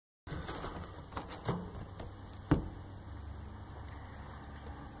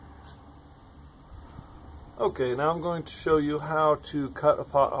Okay, now I'm going to show you how to cut a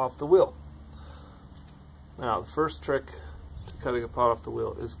pot off the wheel. Now, the first trick to cutting a pot off the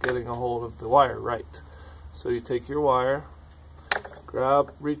wheel is getting a hold of the wire right. So you take your wire,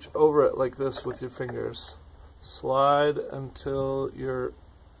 reach over it like this with your fingers, slide until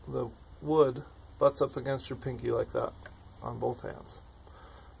the wood butts up against your pinky like that on both hands.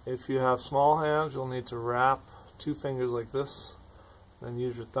 If you have small hands, you'll need to wrap 2 fingers like this, then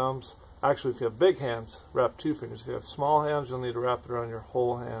use your thumbs. Actually, if you have big hands, wrap 2 fingers. If you have small hands, you'll need to wrap it around your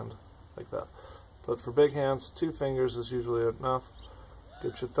whole hand like that. But for big hands, 2 fingers is usually enough.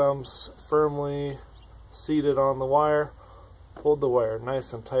 Get your thumbs firmly seated on the wire. Hold the wire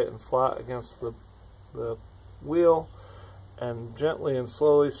nice and tight and flat against the wheel, and gently and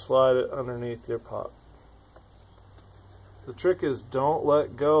slowly slide it underneath your pot. The trick is don't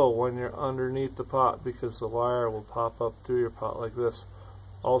let go when you're underneath the pot, because the wire will pop up through your pot like this.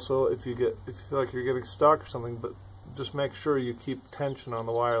 Also, if you feel like you're getting stuck or something, but just make sure you keep tension on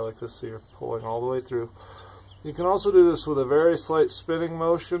the wire like this so you're pulling all the way through. You can also do this with a very slight spinning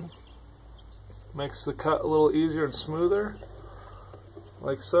motion. Makes the cut a little easier and smoother,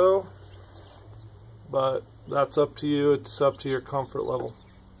 like so. But that's up to you. It's up to your comfort level.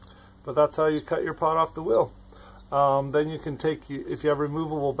 But that's how you cut your pot off the wheel. Then you can take, if you have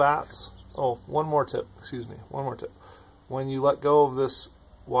removable bats. Oh, one more tip. When you let go of this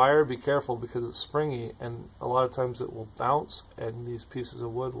wire, be careful because it's springy, and a lot of times it will bounce, and these pieces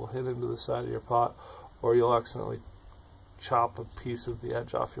of wood will hit into the side of your pot, or you'll accidentally chop a piece of the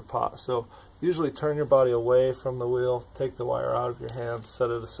edge off your pot. So usually turn your body away from the wheel, take the wire out of your hands, set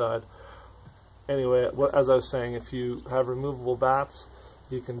it aside. Anyway, as I was saying, if you have removable bats,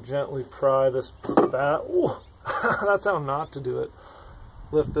 you can gently pry this bat. Ooh, that's how not to do it.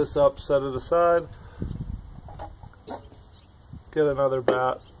 Lift this up, set it aside, get another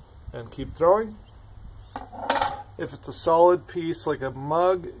bat, and keep throwing. If it's a solid piece like a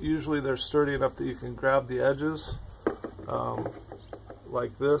mug, usually they're sturdy enough that you can grab the edges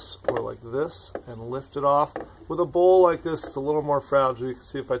like this or like this and lift it off. With a bowl like this, it's a little more fragile. You can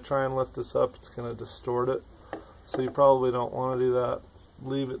see if I try and lift this up, it's going to distort it. So you probably don't want to do that.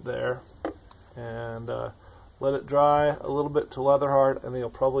 Leave it there and let it dry a little bit to leather hard, and then you'll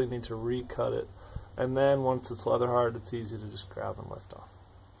probably need to recut it. And then once it's leather hard, it's easy to just grab and lift off.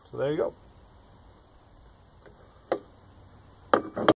 So there you go.